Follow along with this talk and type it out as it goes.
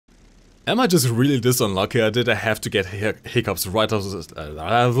Am I just really this unlucky? Did I have to get hiccups right off this?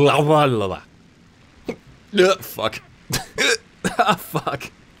 Fuck.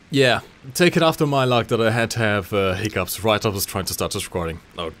 Fuck. Yeah, take it after my luck that I had to have hiccups right after trying to start this recording.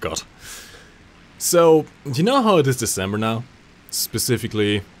 Oh god. So, you know how it is December now?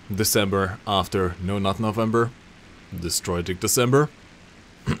 Specifically, December after, no, not November. Destroy Dick December.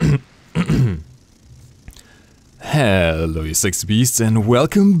 Hello, you sexy beasts, and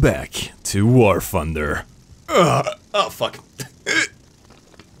welcome back to War Thunder. Oh, fuck.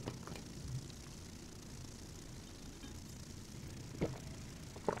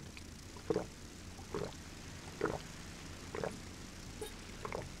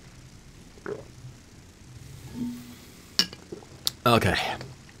 Okay.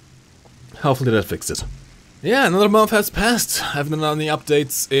 Hopefully that fixed it. Yeah, another month has passed. I haven't done any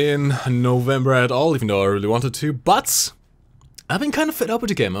updates in November at all, even though I really wanted to, but I've been kind of fed up with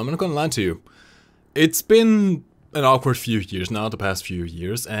the game, I'm not gonna lie to you. It's been an awkward few years now, the past few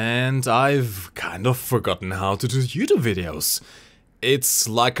years, and I've kind of forgotten how to do YouTube videos. It's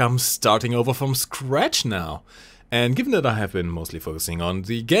like I'm starting over from scratch now. And given that I have been mostly focusing on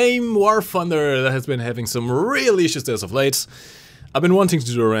the game War Thunder that has been having some real issues as of late, I've been wanting to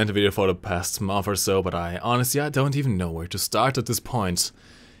do a random video for the past month or so, but I don't even know where to start at this point.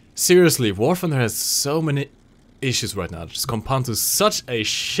 Seriously, War Thunder has so many issues right now, just compound to such a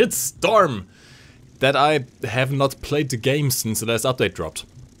shitstorm that I have not played the game since the last update dropped.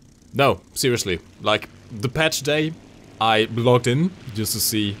 No, seriously, like the patch day, I logged in just to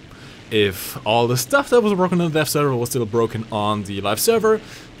see if all the stuff that was broken on the dev server was still broken on the live server.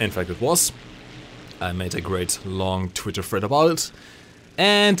 In fact, it was. I made a great long Twitter thread about it,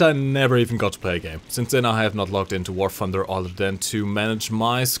 and I never even got to play a game. Since then I have not logged into War Thunder other than to manage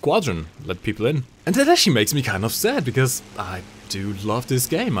my squadron, let people in. And that actually makes me kind of sad, because I do love this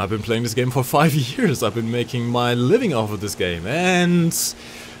game. I've been playing this game for 5 years, I've been making my living off of this game, and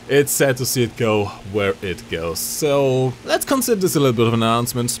it's sad to see it go where it goes. So let's consider this a little bit of an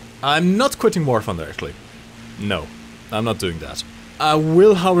announcement. I'm not quitting War Thunder actually. No, I'm not doing that. I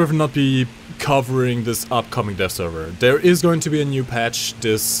will, however, not be covering this upcoming dev server. There is going to be a new patch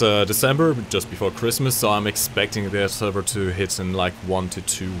this December, just before Christmas, so I'm expecting the dev server to hit in like 1 to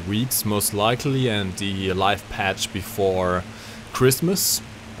 2 weeks, most likely, and the live patch before Christmas,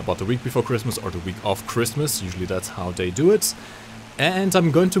 about the week before Christmas or the week of Christmas, usually that's how they do it. And I'm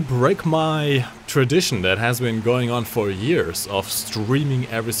going to break my tradition that has been going on for years of streaming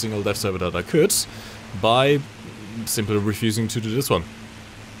every single dev server that I could by simply refusing to do this one.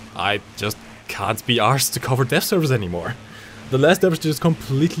 I just can't be arsed to cover dev servers anymore. The last dev just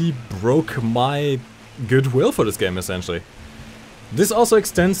completely broke my goodwill for this game, essentially. This also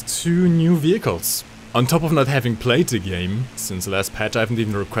extends to new vehicles. On top of not having played the game since the last patch, I haven't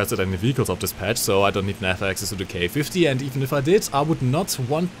even requested any vehicles of this patch, so I don't even have access to the K50, and even if I did, I would not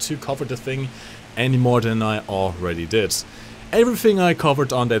want to cover the thing any more than I already did. Everything I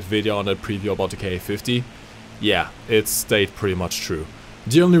covered on that video, on that preview about the K50, yeah, it stayed pretty much true.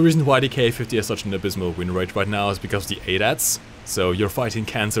 The only reason why the K50 has such an abysmal win rate right now is because of the ADATs, so you're fighting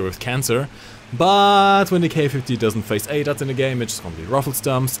cancer with cancer. But when the K50 doesn't face ADATs in the game, it just completely ruffles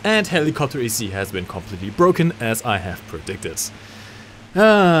stumps, and Helicopter EC has been completely broken, as I have predicted.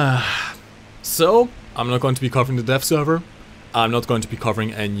 So, I'm not going to be covering the dev server. I'm not going to be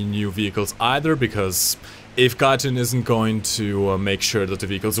covering any new vehicles either, because if Gaijin isn't going to make sure that the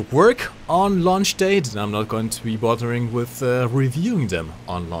vehicles work on launch day, then I'm not going to be bothering with reviewing them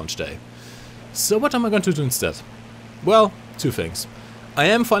on launch day. So what am I going to do instead? Well, two things. I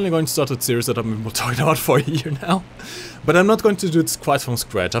am finally going to start that series that I've been talking about for a year now, but I'm not going to do it quite from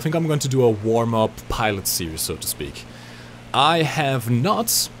scratch. I think I'm going to do a warm-up pilot series, so to speak. I have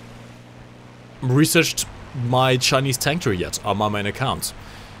not researched my Chinese tank tree yet on my main account.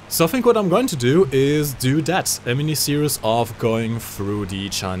 So I think what I'm going to do is do that, a mini-series of going through the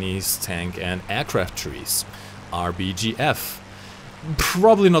Chinese tank and aircraft trees, RBGF.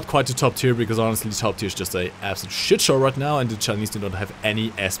 Probably not quite the top tier, because honestly the top tier is just a absolute shit show right now, and the Chinese do not have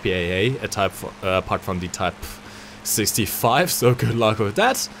any SPAA apart from the Type 65, so good luck with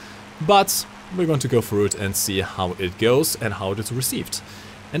that. But we're going to go through it and see how it goes and how it is received.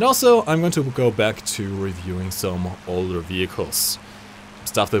 And also I'm going to go back to reviewing some older vehicles.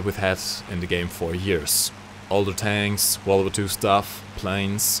 Stuff that we've had in the game for years. Older tanks, World War II stuff,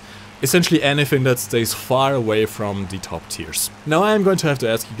 planes, essentially anything that stays far away from the top tiers. Now I am going to have to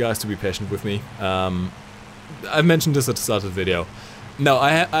ask you guys to be patient with me. I mentioned this at the start of the video. No,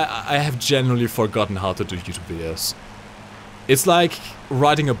 I have genuinely forgotten how to do YouTube videos. It's like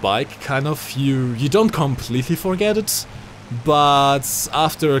riding a bike, kind of. You don't completely forget it, but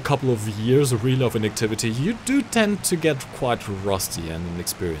after a couple of years really of inactivity, you do tend to get quite rusty and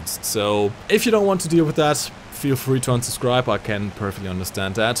inexperienced. So if you don't want to deal with that, feel free to unsubscribe. I can perfectly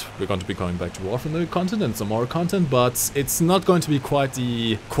understand that. We're going to be going back to Warframe content and some more content, but it's not going to be quite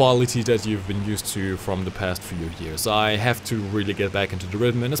the quality that you've been used to from the past few years. I have to really get back into the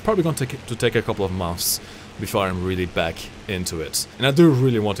rhythm, and it's probably going to take a couple of months before I'm really back into it. And I do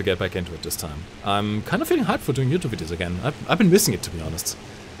really want to get back into it this time. I'm kind of feeling hyped for doing YouTube videos again. I've been missing it, to be honest.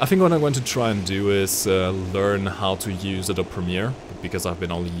 I think what I'm going to try and do is learn how to use Adobe Premiere, because I've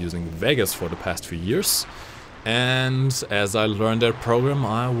been only using Vegas for the past few years. And as I learn that program,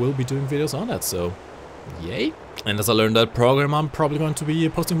 I will be doing videos on that, so yay. And as I learn that program, I'm probably going to be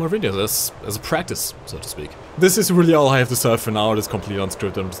posting more videos as a practice, so to speak. This is really all I have to say for now. It is completely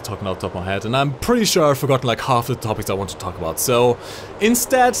unscripted. I'm just talking out the top of my head, and I'm pretty sure I've forgotten like half the topics I want to talk about. So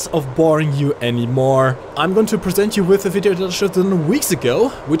instead of boring you anymore, I'm going to present you with a video that I shot weeks ago,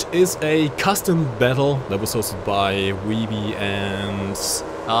 which is a custom battle that was hosted by Weeby and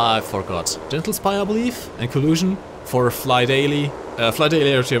I forgot, Gentle Spy, I believe, and Collusion for Fly Daily. Fly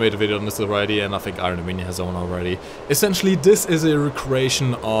Daily actually made a video on this already, and I think Iron Nvidia has one already. Essentially, this is a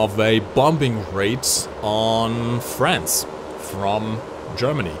recreation of a bombing raid on France from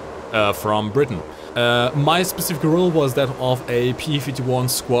Germany, from Britain. My specific role was that of a P-51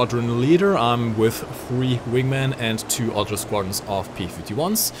 squadron leader. I'm with 3 wingmen and 2 other squadrons of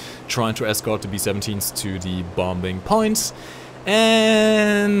P-51s, trying to escort the B-17s to the bombing points.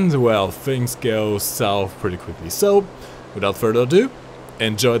 And, well, things go south pretty quickly. So, without further ado,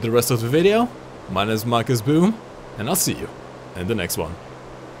 enjoy the rest of the video. My name is MikeGoesBoom, and I'll see you in the next one.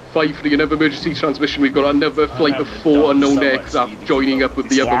 5-3, another emergency transmission. We've got another flight of 4 unknown aircraft joining up with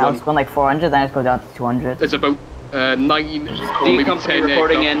the other one. Yeah, I was going like 400, then it's go down to 200. There's about 9 or maybe 10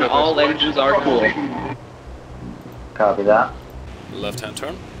 reporting in, all engines are cool. Copy that. Left-hand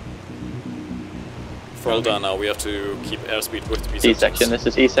turn. Throttle down now, we have to keep airspeed with the B-17s. E-section, this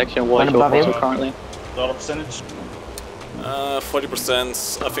is E-section, what is your postal currently? Dollar percentage?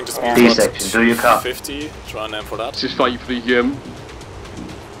 40%, I think the speed Yeah. is B-section, do you copy? 50, try and aim for that. This is 5-3,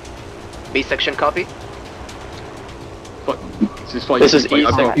 B-section copy? this is 5-3. This is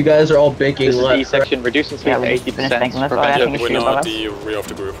E-section. You guys are all banking This is left. E-section, reducing speed to we just 80%. finished banking left. Oh, I think it's We're you now above at us. the rear of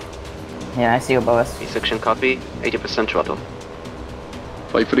the group. Yeah, I see you above us. E-section copy, 80% throttle.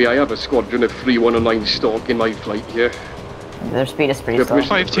 5-3, I have a squadron of 319 stock in my flight here. Their speed is pretty slow.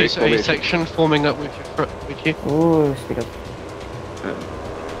 5-2 to A-section, forming up with you. Ooh, speed up.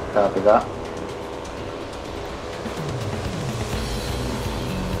 Copy that.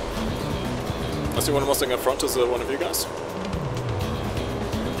 I see one Mustang in front, is one of you guys?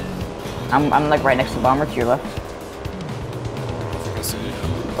 I'm like right next to the bomber to your left. I think I see you.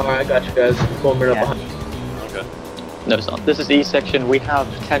 Alright, I got you guys. One minute Yeah. behind. Okay. No, it's not. This is E-section, we have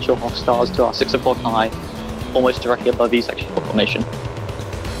potential hostiles to our 6 o'clock high, almost directly above E-section formation.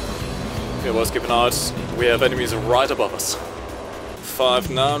 Okay, boys, keep an eye out. We have enemies right above us.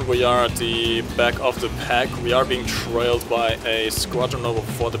 5-9, we are at the back of the pack. We are being trailed by a squadron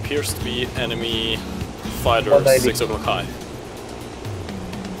of what appears to be enemy fighters 6 o'clock high.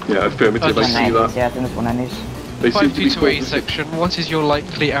 Yeah, affirmative, I see 190s, that. yeah, I think it's 190s. They seem to be 5-2 to focusing. A-section, what is your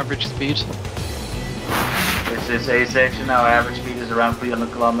likely average speed? This is A-section now. Average speed is around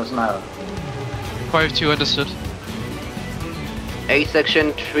 300 kilometers an hour. 5-2 understood.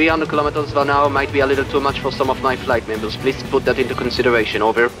 A-section, 300 kilometers per hour might be a little too much for some of my flight members. Please put that into consideration,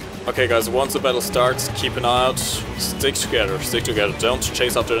 over. Okay guys, once the battle starts, keep an eye out. Stick together, don't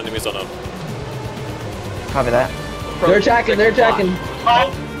chase after enemies on them. Copy that. They're attacking.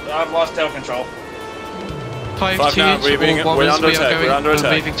 Oh, I've lost tail control. 5-2 to we're all bombers, under we attack, are we're under going,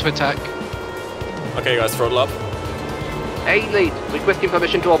 attack. moving to attack. Okay guys, throttle up. A-lead, requesting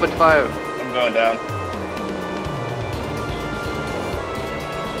permission to open fire. I'm going down.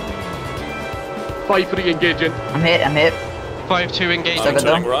 Five 3 engaging. I'm hit. 5-2 engaged. I'm Second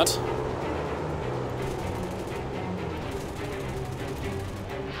turning down. right.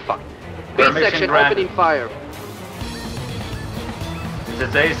 Fuck. Permission B-section, granted. opening fire. This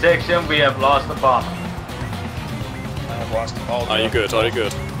is A-section. We have lost the bomb. I've lost all Are you good? Are you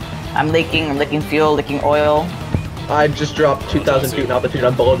good? I'm leaking fuel, leaking oil. I just dropped 2,000 feet in altitude.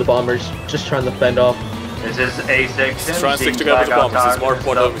 I'm below the bombers. Just trying to fend off. This is A-section. Try and stick together with the bombers. It's more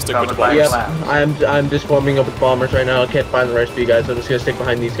important that we stick with the bombers. Yep, I'm just warming up with bombers right now. I can't find the right speed, guys. I'm just gonna stick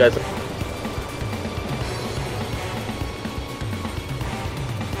behind these guys.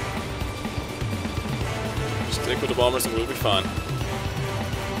 Stick with the bombers and we'll be fine.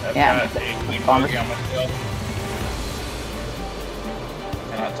 Yeah, bombers.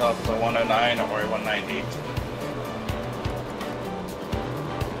 And I top the 109 or 190.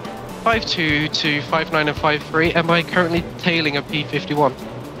 52 to 59 and 53. Am I currently tailing a P-51?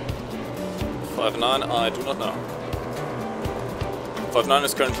 59, I do not know. 59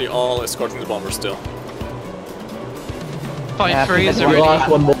 is currently all escorting the bomber still. 53 is Yeah, already.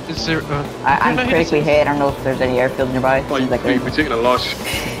 lost one more. Is there, I'm critically hit. I don't know if there's any airfield nearby. Seems like We're taking a loss.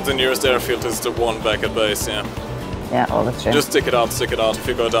 The nearest airfield is the one back at base, yeah. Yeah, well, that's true. Just stick it out, stick it out. If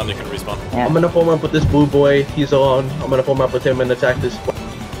you go down, you can respawn. Yeah. I'm gonna form up with this blue boy. He's on. I'm gonna form up with him and attack this.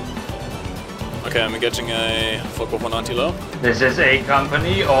 Okay, I'm engaging a Fokker 190 low. This is A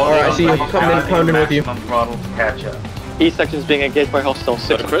company. All Alright, I see you. Coming in, pounding with you. Throttle catch up. E section is being engaged by hostiles.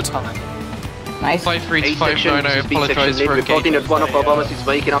 Got a crit. Nice. 53 to 59, I apologize for reporting engaging. that one of our bombers is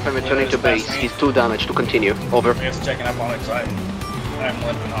waking up and returning to base. He's 2 damage to continue. Over. We're just checking up on it, 'cause I'm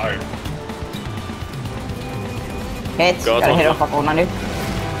limping hard. Hit. Got Gotta hit one. a fuck 190.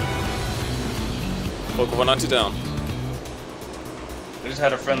 Fokker 190 down. We just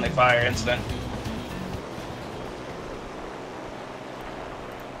had a friendly fire incident.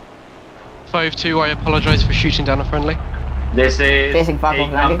 Two, I apologize for shooting down a friendly. This is Facing A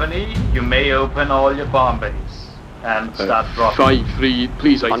Fokker 90. company. You may open all your bomb bays and start dropping. 5-3,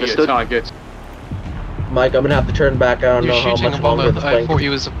 please ID a Understood. target. Mike, I'm gonna have to turn back. I don't You're know how shooting much a longer bomber. this I thing. thought he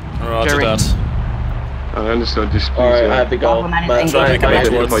was Roger very. that. I understand this, please. Alright, I have to go. Fokker 90 Matt, is Try to make engaged.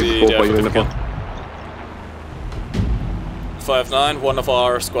 it back Fine. towards Fine. the Fine. airfield Fine. again. 5-9, one of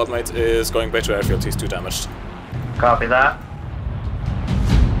our squad mates is going back to airfield. He's 2 damaged. Copy that.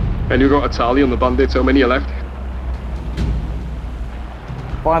 And you got a tally on the bandits, how many are left?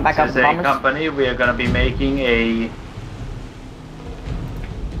 Going back up This the is A bombers. company. We are gonna be making a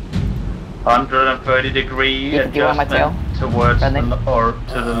 130-degree Do you want my tail? adjustment towards the, Friendly? or to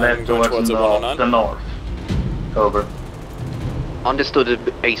the I'm left going towards towards the 109. the north. Over. Understood,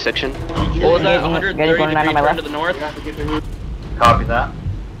 A section. What was that? 130 on my left. Copy that.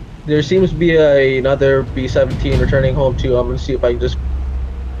 There seems to be another B-17 returning home too. I'm gonna see if I can just.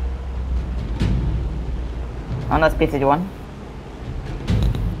 Oh, that's P-51.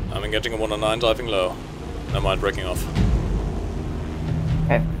 I'm engaging a 109 diving low. Never mind, breaking off.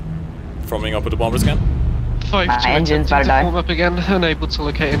 Okay. Forming up with the bombers again. 5-2, My engine's about to attempting to die. form up again, unable to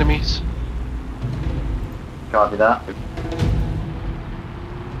locate enemies. Copy that.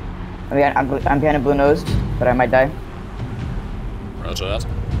 I'm behind a blue nosed, but I might die. Roger that.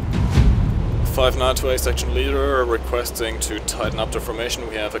 5-9 to A section leader requesting to tighten up the formation.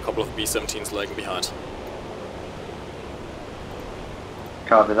 We have a couple of B-17s lagging behind.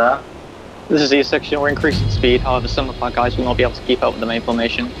 Copy that. This is E section. We're increasing speed. However, some of our guys will not be able to keep up with the main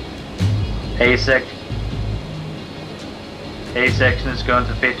formation. A section is going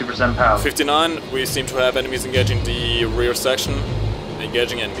to 50% power. 59, we seem to have enemies engaging the rear section.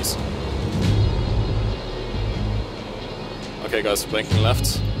 Engaging enemies. Okay guys, blinking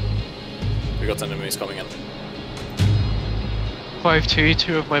left. We got enemies coming in. 5-2,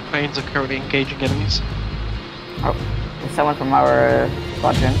 2 of my planes are currently engaging enemies. Oh, there's someone from our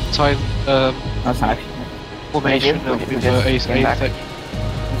squadron. Time, No, it's not actually. formation We're with just Ace getting back. section.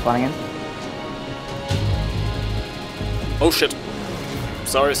 I'm spawning in. Oh shit.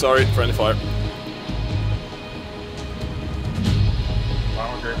 Sorry, friendly fire.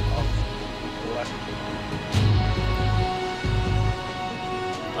 Bomber off the left.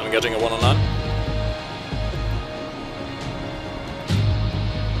 I'm engaging a 109.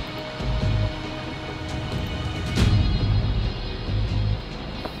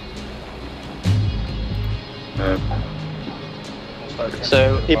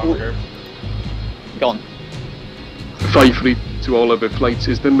 So, people. Go on. 5-3 to all other flights.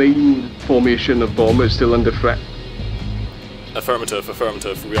 Is the main formation of bombers still under threat? Affirmative,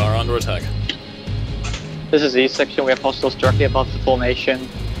 affirmative. We are under attack. This is E section. We have hostiles directly above the formation.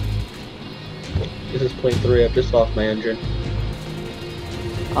 This is plane 3. I've just lost my engine.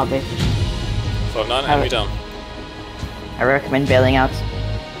 Copy. 5-9, enemy down. I recommend bailing out.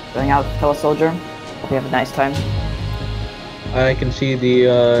 Bailing out, fellow soldier. Hope you have a nice time. I can see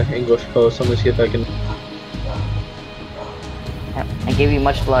the English post. I'm gonna see if I can. Yep. I gave you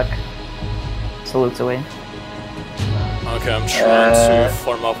much luck. Salutes away. Okay, I'm trying to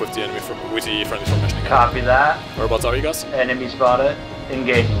form up with the enemy with the friendly formation again. Copy that. Whereabouts are you guys? Enemy spotted.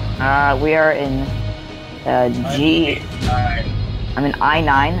 Engaging. We are in G. I'm in I-9.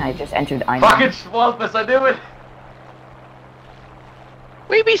 I just entered I-9. Fucking Swalpus, I knew it!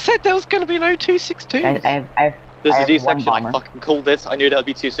 We said there was going to be no 262. This I is E have one section. I bomber. fucking called it. I knew there'd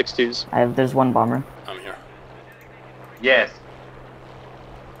be 262s. There's one bomber. I'm here. Yes.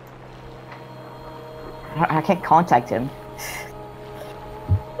 I can't contact him.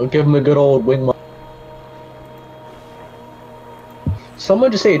 I'll give him a good old wing. someone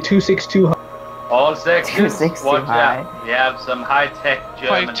just say 262 high? All sections, 260 watch high. out. We have some high-tech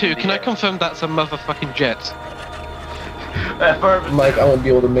German 5-2, can I confirm that's a motherfucking jet? Mike, I won't be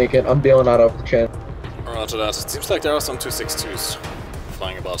able to make it. I'm bailing out of the channel. Roger that. It seems like there are some 262s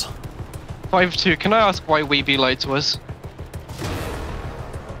flying about. 5-2, can I ask why Weeby lied to us?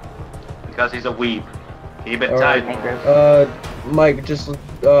 Because he's a weeb. Keep it Alright. tight. Mike, just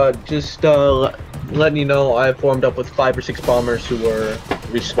letting you know, I formed up with 5 or 6 bombers who were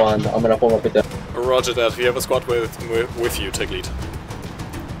respawned. I'm gonna form up with them. Roger that. If you have a squad with you, take lead.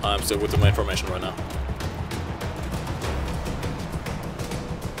 I'm still with my information right now.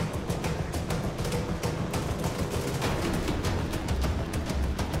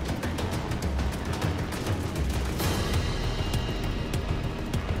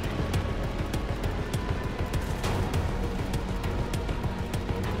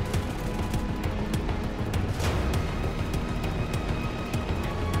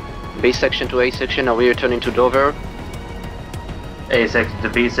 B section to A section, are we returning to Dover? A section to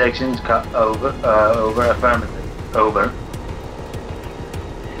B sections, over, affirmative. Over.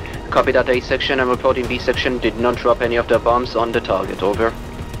 Copy that A section, I'm reporting B section did not drop any of their bombs on the target, over.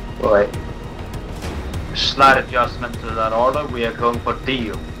 Right. Slight adjustment to that order, we are going for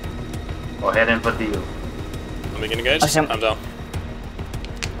deal. Or heading for deal. I'm beginning engaged. Awesome. I'm down.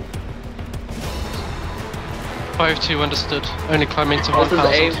 5-2, understood. Only climbing to 1,000.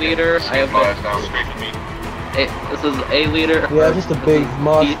 This is A leader. I have this is A leader. Yeah, just a big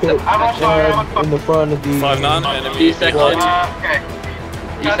mosh pit in the front of the... 5-9, enemy. B section. behind.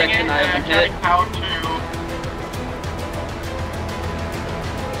 B section, I have been hit.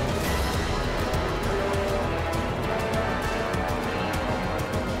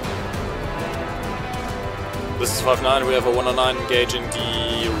 This is 5-9, we have a 109 engaging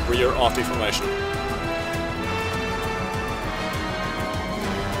the rear of the formation.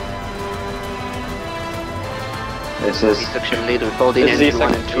 This is... B section lead reporting This is entry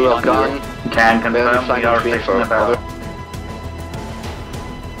 1 and 2 are gone. Can confirm we are Verifying fixing about.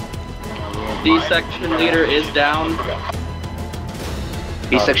 B section leader is down.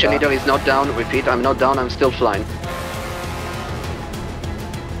 B section leader is not down, repeat, I'm not down, I'm still flying.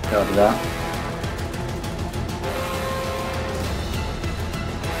 Copy that.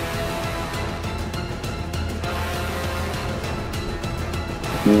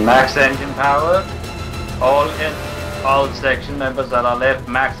 Max engine power. All section members that are left,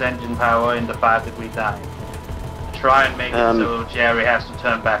 max engine power in the 5-degree time. Try and make it so Jerry has to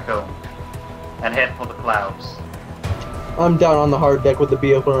turn back home. And head for the clouds. I'm down on the hard deck with the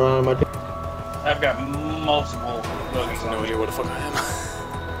vehicle around my... I've got multiple. I have no idea where the fuck I am.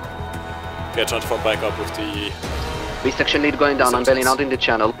 Okay, trying to fall back up with the... B section lead going down, I'm bailing out in the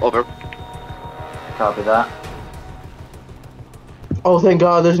channel, over. Copy that. Oh, thank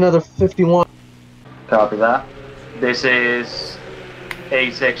God, there's another 51. Copy that. This is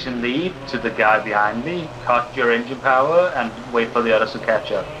A section lead to the guy behind me. Cut your engine power and wait for the others to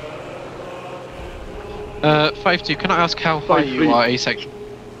catch up. 5-2, can I ask how high you are, A section?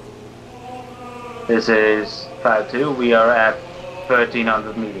 This is 5-2. We are at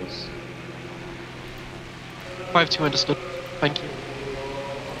 1,300 meters. 5-2, understood. Thank you.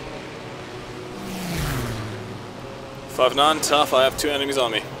 5-9, tough, I have 2 enemies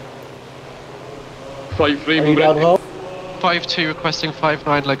on me. 5-3, Are you down low? 5-2, requesting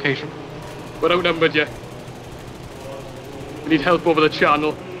 5-9 location. We're outnumbered, yeah. We need help over the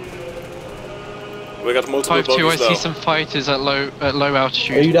channel. We got multiple 5-2, I bogies see though. some fighters at low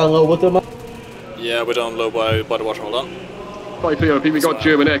altitude. Are you down low with them? Yeah, we're down low by the water, hold on. 5-3, I repeat, we got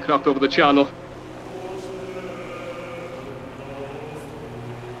German aircraft over the channel.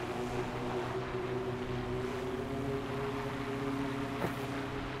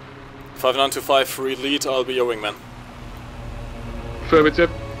 Five 9 to 5-3 lead, I'll be your wingman. Affirmative.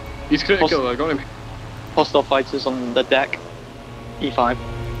 He's critical, I got him. Hostile fighters on the deck. E5.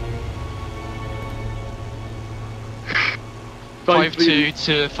 5-2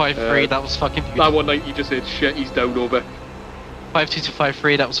 to 5-3, that was fucking beautiful. That 190 just said shit, he's down over. 5-2 to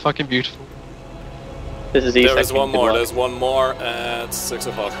 5-3, that was fucking beautiful. This is E There is section. one more, there's one more at 6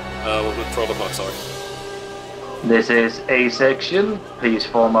 o'clock. 12 o'clock, sorry. This is A section. Please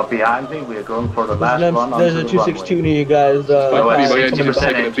form up behind me. We are going for the last one. There's a 262 near you guys. Might be my Coming engine was to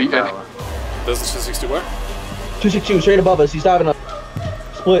taking a engine beating. power. There's the 260 where? 262 straight above us. He's diving up.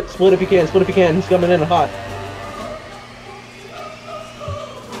 Split if you can. Split if you can. He's coming in hot.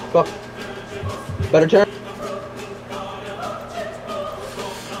 Fuck. Better turn.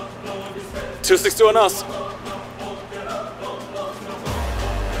 262 on us.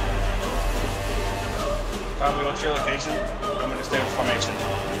 Tommy, what's your location? I'm gonna Stay with formation.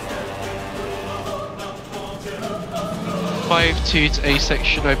 5-2 to A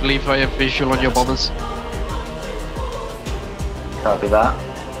section, I believe I have visual on your bombers. Copy that.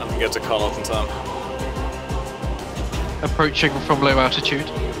 I'm gonna get to call out in time. Approaching from low altitude.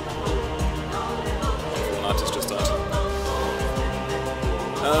 Not, it's just that.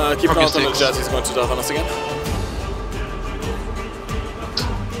 Keep an eye on the jet, he's going to dive on us again.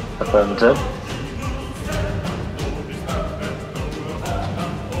 Affirmative.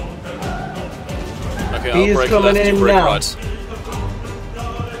 Okay, He's I'll break coming left, in you break now. right.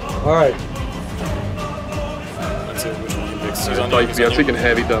 Alright. Let's see which one he picks. He's on you, Like, he's we are on you. taking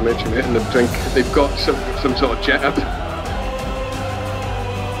heavy damage and hitting the drink. They've got some sort of jet up.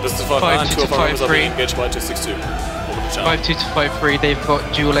 This is 5-9, 2 of our members are 5-3. being engaged by 262. Over the channel. 5-2 to 5-3, they've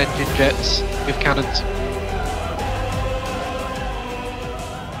got dual engine jets with cannons.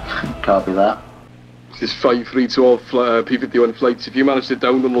 Copy that. This is 5-3 to all P-51 flights. If you manage to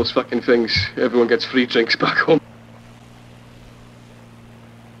down on those fucking things, everyone gets free drinks back home.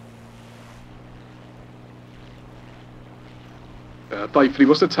 Uh, 5-3,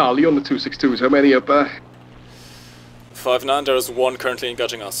 what's the tally on the 262s? How many up there? 5-9, there is one currently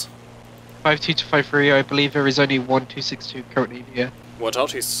engaging us. 5-2 to 5-3, I believe there is only one 262 currently in the air. Watch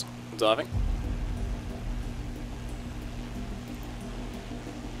out, he's diving.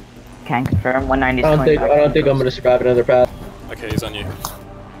 Can confirm 190 I don't think I'm gonna survive another pass. Okay, he's on you.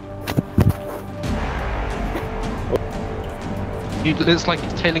 It looks like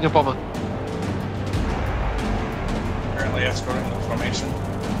he's tailing a bomber. Currently escorting the formation.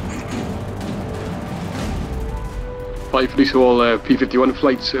 5-3 to all P-51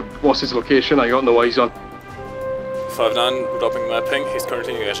 flights. What's his location? I got no eyes on. 5-9, dropping my ping, he's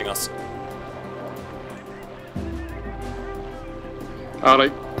currently engaging us.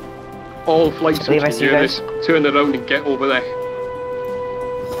 Alright. All flights Believe I which see can you hear guys. this, turn around and get over there.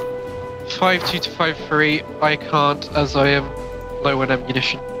 5-2 to 5-3, I can't as I am low on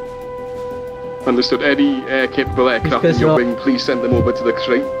ammunition. Understood. Any capable aircraft in your wing, please send them over to the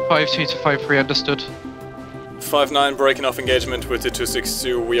crate. 5-2 to 5-3, understood. 5-9, breaking off engagement with the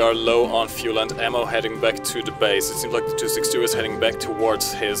 262. We are low on fuel and ammo, heading back to the base. It seems like the 262 is heading back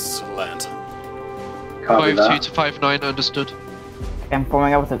towards his land. Copy 5-2 that. to 5-9, understood. I'm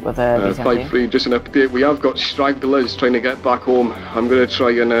forming up with a B-17. 5-3, just an update. We have got stragglers trying to get back home. I'm going to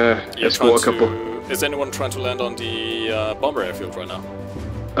try and You're escort a trying couple. Is anyone trying to land on the bomber airfield right now?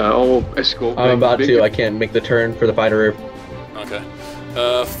 I'll escort. I'm about to. I can't make the turn for the fighter. Okay.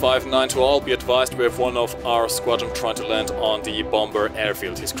 5-9 to all, be advised we have one of our squadron trying to land on the bomber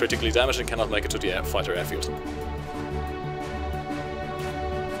airfield. He's critically damaged and cannot make it to the fighter airfield.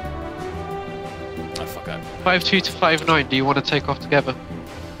 Oh, fuck up. 5-2 to 5-9, do you want to take off together?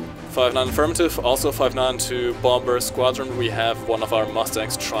 5-9 affirmative, also 5-9 to bomber squadron. We have one of our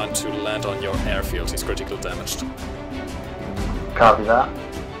Mustangs trying to land on your airfield. He's critically damaged. Copy that.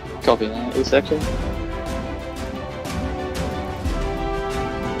 Copy that, A section.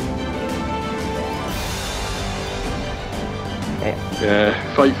 Okay.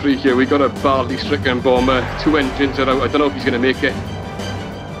 Yeah, 5-3 here. We got a badly stricken bomber. 2 engines are out. I don't know if he's going to make it.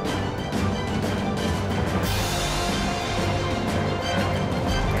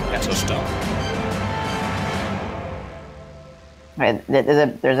 Touchdown. Right,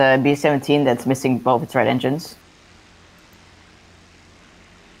 there's a B-17 that's missing both its right engines.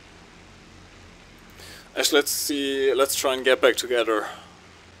 Actually, let's try and get back together.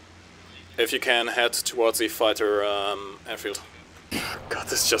 If you can, head towards the fighter airfield. God,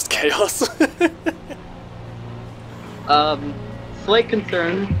 this is just chaos. Slight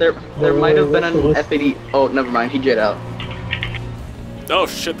concern. There might have been an F-80. Oh, never mind. He jet out. Oh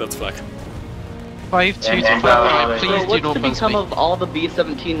shit, that's flack. 5-2 to Yeah, 5-9, so please do What's not to buzz become me. of all the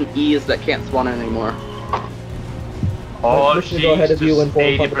B-17Es that can't spawn in anymore? All Permission to go ahead Chiefs of you to and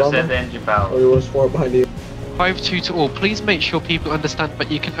form upon the bomber? 80% engine power. Or you was forward behind you? 5-2 to all, please make sure people understand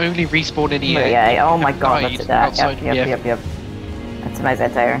that you can only respawn in the air. Yeah, oh my You have god, died that's that. outside the air. Yep. That's a nice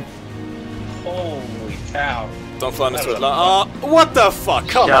attire. Holy cow. Don't fly into it. What the fuck?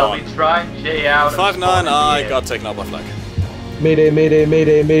 Come Shall on. we try and J out? 5-9, I got taken out by flag. Mayday, mayday,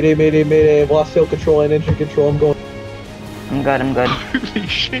 mayday, mayday, mayday, mayday. Lost sail control and engine control. I'm going. I'm good. Holy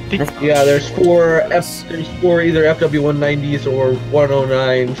shit. Yeah, there's four either FW-190s or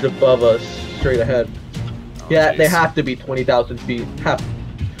 109s above us, straight ahead. Yeah, they have to be 20,000 feet.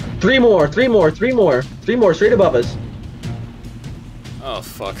 Three more, straight above us. Oh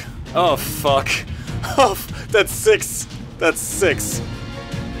fuck. Oh fuck. Oh, that's 6. That's 6.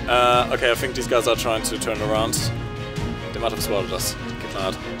 Okay, I think these guys are trying to turn around. They might have spotted us. Keep an eye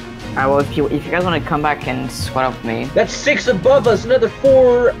out. Alright, well, if you guys want to come back and squad up with me. That's 6 above us, another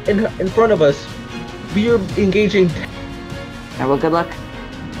 4 in front of us. We are engaging. Alright, well, good luck.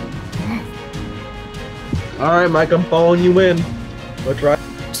 Alright, Mike, I'm following you in. Let's try.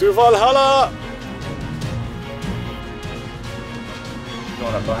 To Valhalla!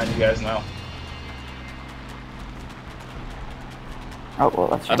 Going up behind you guys now. Oh, well,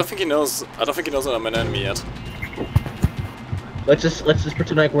 that's I don't think he knows that I'm an enemy yet. Let's just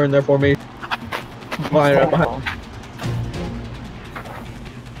pretend like we're in their formation. Fire up behind.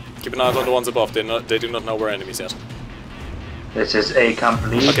 Keep an eye on the ones above. They do not know we're enemies yet. This is a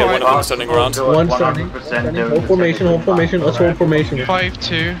complete. Okay, one of them is turning around. One starting. Hold formation, hold formation. Let's hold formation.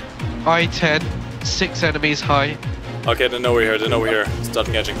 5-2, I-10, 6 enemies high. Okay, they know we're here. They know we're here. Start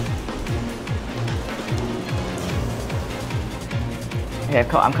engaging. Okay,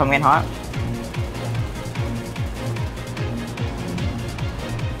 I'm coming in hot.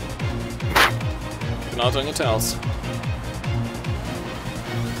 Keep an eye on your tails.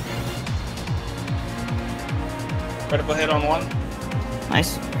 Critical hit on one.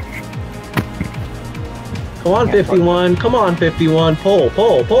 Nice. Come on, 51. Come on, 51. Pull,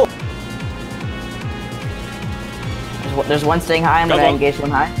 pull, pull. There's one staying high. I'm gonna engage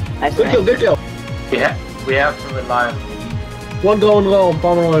one high. Nice. Good kill, good kill. We have to rely on. One going low.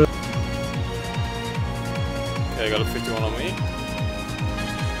 Bomber on. Okay, I got a 51 on me.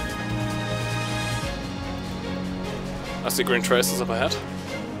 I see green traces up ahead.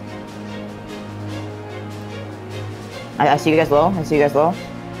 I see you guys low. I see you guys low.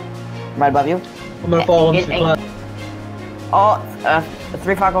 Right above you. I'm gonna follow him. Oh,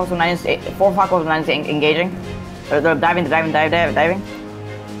 3 Falcons from 9, 4 Falcons from 9 engaging. They're diving.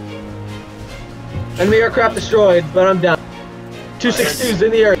 Enemy aircraft destroyed, but I'm down. 262's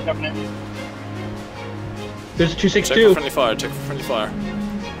in the air. There's a 262. Check for friendly fire. Check for friendly fire.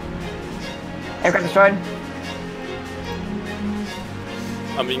 Aircraft destroyed.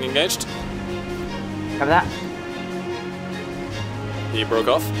 I'm being engaged. Cover that. He broke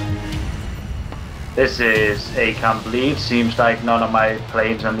off. This is a complete. Seems like none of my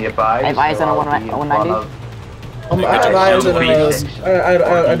planes are nearby. I have eyes on a 190. I have eyes on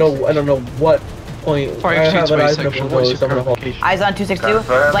I don't know what point. I have an eyes on Eyes on 262.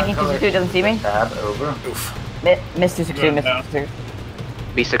 Flanking 262 doesn't see me. Tab over. Oof. Miss 262. Miss 262.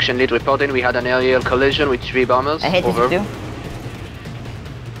 B section lead reporting. We had an aerial collision with 3 bombers. I hit Over. 262.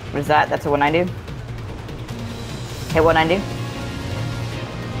 What is that? That's a 190. Hit 190.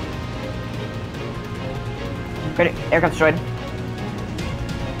 Credit. Aircraft destroyed.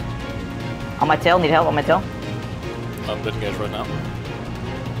 On my tail. Need help on my tail. I'm a bit engaged right now.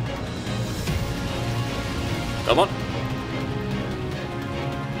 Come on.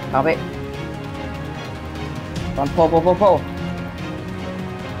 Copy. Pull.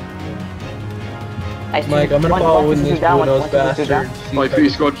 Nice. Mike, I'm gonna follow in these those bastards. My 3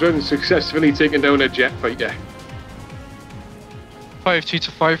 squadron successfully taken down a jet fighter. 5-2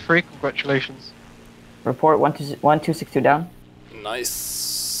 to 5-3, congratulations. Report 1262 down.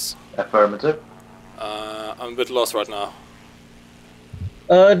 Nice. Affirmative. I'm a bit lost right now.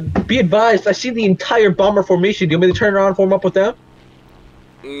 Be advised, I see the entire bomber formation. Do you want me to turn around and form up with them?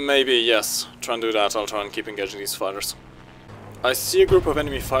 Maybe, yes. Try and do that. I'll try and keep engaging these fighters. I see a group of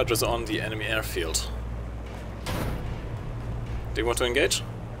enemy fighters on the enemy airfield. Do you want to engage?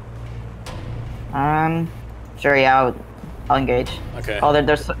 Sure, yeah, I'll engage. Okay. Oh,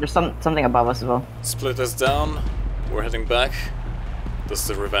 there's something above us as well. Split this down. We're heading back. This is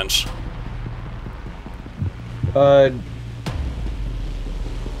the revenge. I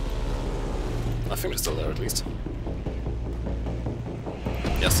think they're still there at least.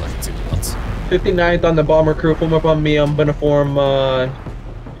 Yes, I can see the dots. 59th on the bomber crew, form up on me. I'm gonna form. I'm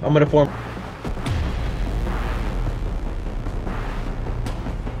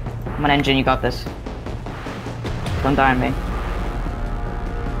an engine, you got this. Don't die on me.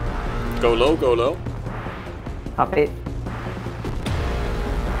 Go low, go low. Copy.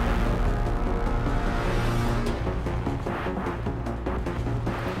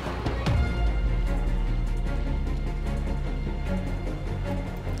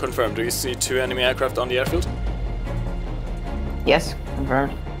 Confirmed. Do you see 2 enemy aircraft on the airfield? Yes,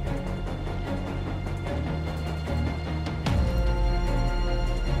 confirmed.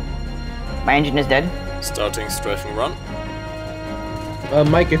 My engine is dead. Starting strafing run.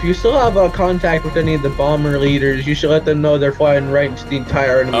 Mike, if you still have contact with any of the bomber leaders, you should let them know they're flying right into the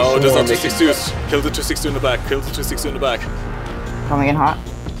entire enemy Oh, there's swarm. not 262s. Kill the 262 in the back. Kill the 262 in the back. Coming in hot.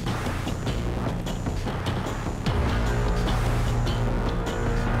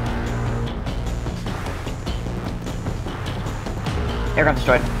 Aircraft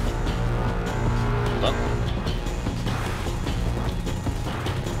destroyed.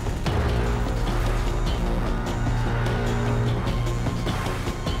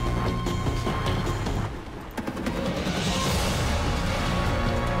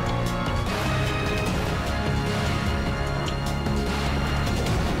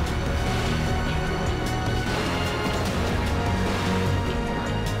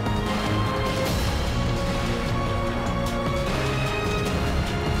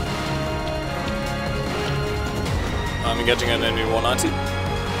 engaging an enemy 190.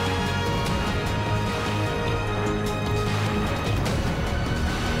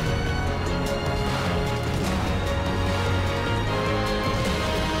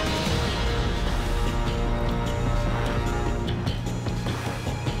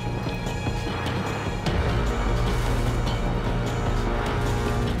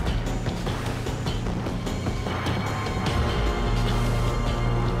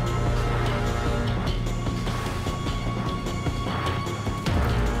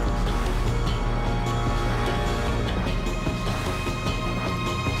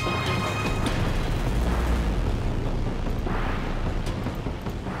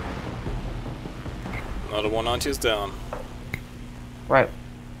 Another 190 is down. Right.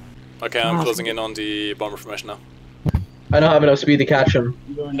 Okay, I'm closing in on the bomber formation now. I don't have enough speed to catch him.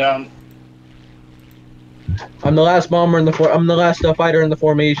 I'm going down. I'm the last bomber in the I'm the last fighter in the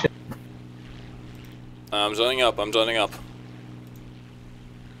formation. I'm joining up, I'm joining up.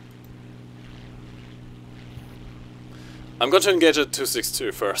 I'm going to engage at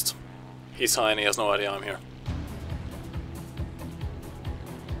 262 first. He's high and he has no idea I'm here.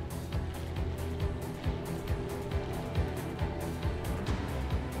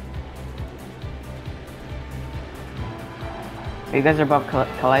 You guys are above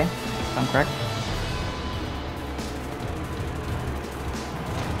Calais, if I'm correct.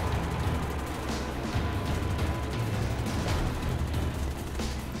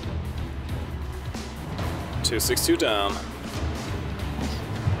 .262 down.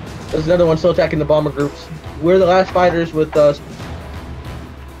 There's another one still attacking the bomber groups. We're the last fighters with us.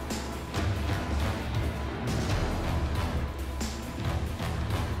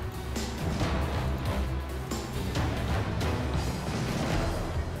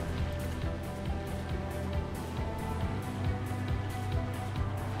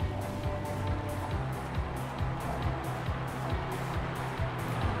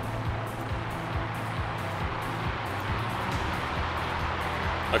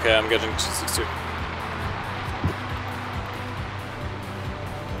 Okay, I'm getting 262.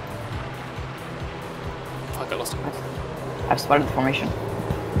 Fuck, I lost him. I've spotted the formation.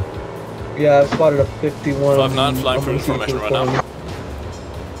 Yeah, I've spotted a 51. 5-9 flying through the formation right now.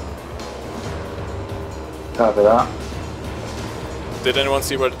 Copy that. Did anyone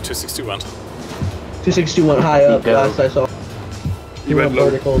see where the 262 went? 262 went high up, last I saw. He went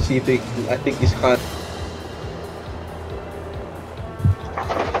vertical, see if he, I think he's high.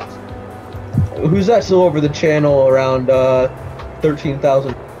 Who's that still over the channel around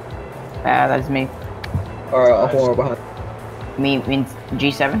 13,000? That is me. Or a horror behind. Means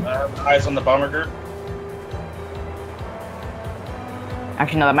G7? Eyes on the bomber group.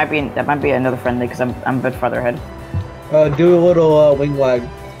 Actually, no. That might be another friendly because I'm a bit farther ahead. Do a little wing wag.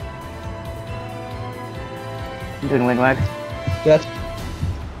 I'm doing wing wags.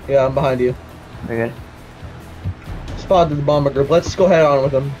 Yeah, I'm behind you. Very good. Spotted the bomber group. Let's go head on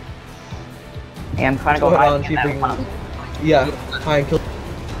with them. Yeah, I'm trying to go high. On, see if we can, yeah, high and kill.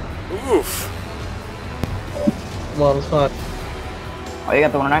 Oof. Come on, it's fine. Oh, you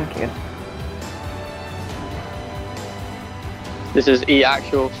got the 109 kid. This is E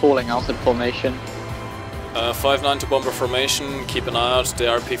actual falling out in formation. 5-9 to bomber formation, keep an eye out,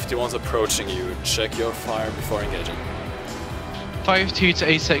 there are P-51s approaching you. Check your fire before engaging. 5-2 to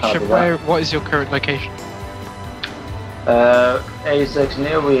A section, what is your current location? A section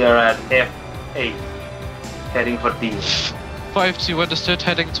here, we are at F8, heading for D. 5-2 understood,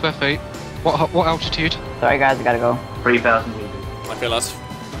 heading to F8. What altitude? Sorry guys, I gotta go. 3,000 meters. Okay, lads.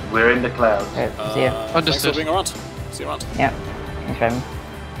 We're in the clouds. Okay, see ya. Thanks Understood. for being around. See you around. Yeah, thanks for having me.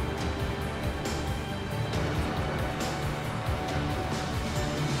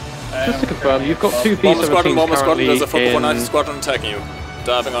 Just to confirm, you've got two Bomber squadron, B-17s there's a currently Fokker in... 190 squadron attacking you.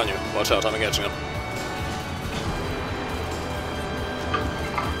 Diving on you. Watch out, I'm engaging them.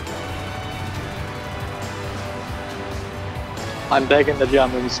 I'm begging the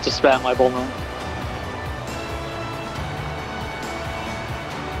Germans to spare my bomber.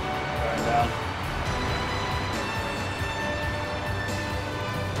 Going down.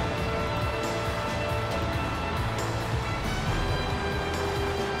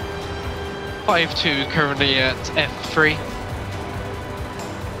 .52 currently at F3.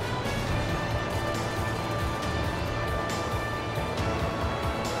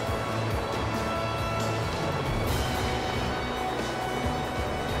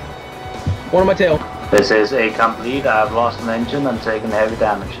 One on my tail. This is A complete. I've lost an engine and taken heavy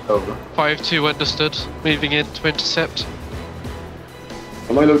damage. Over. 5-2 understood. Moving in to intercept.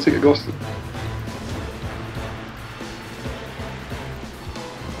 Am I allowed to take a ghost?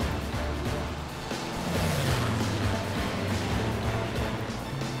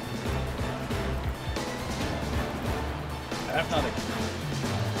 Half nothing.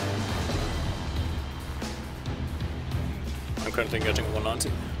 I'm currently getting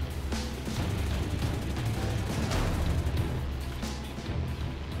 190.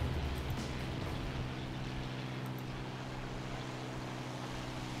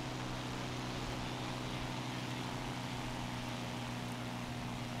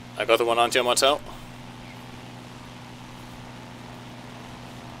 I got the 190 on my tail.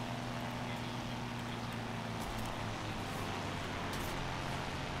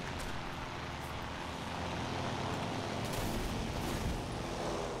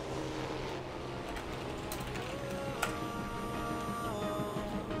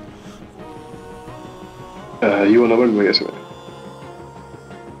 You on a runway, isn't it?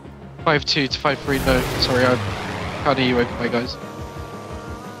 5-2 to 5-3, no, sorry, I can't hear you over my guys.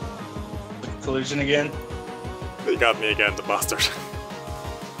 Collision again. You got me again, the bastard.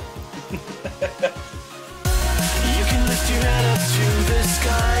 You can lift your head up to the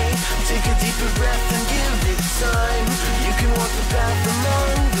sky, take a deeper breath and give it time. You can walk the path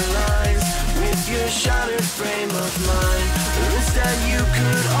among the lines with your shattered frame of mind. Or instead you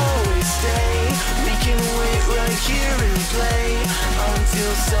could always stay. We can wait right here and play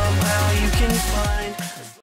until somehow you can find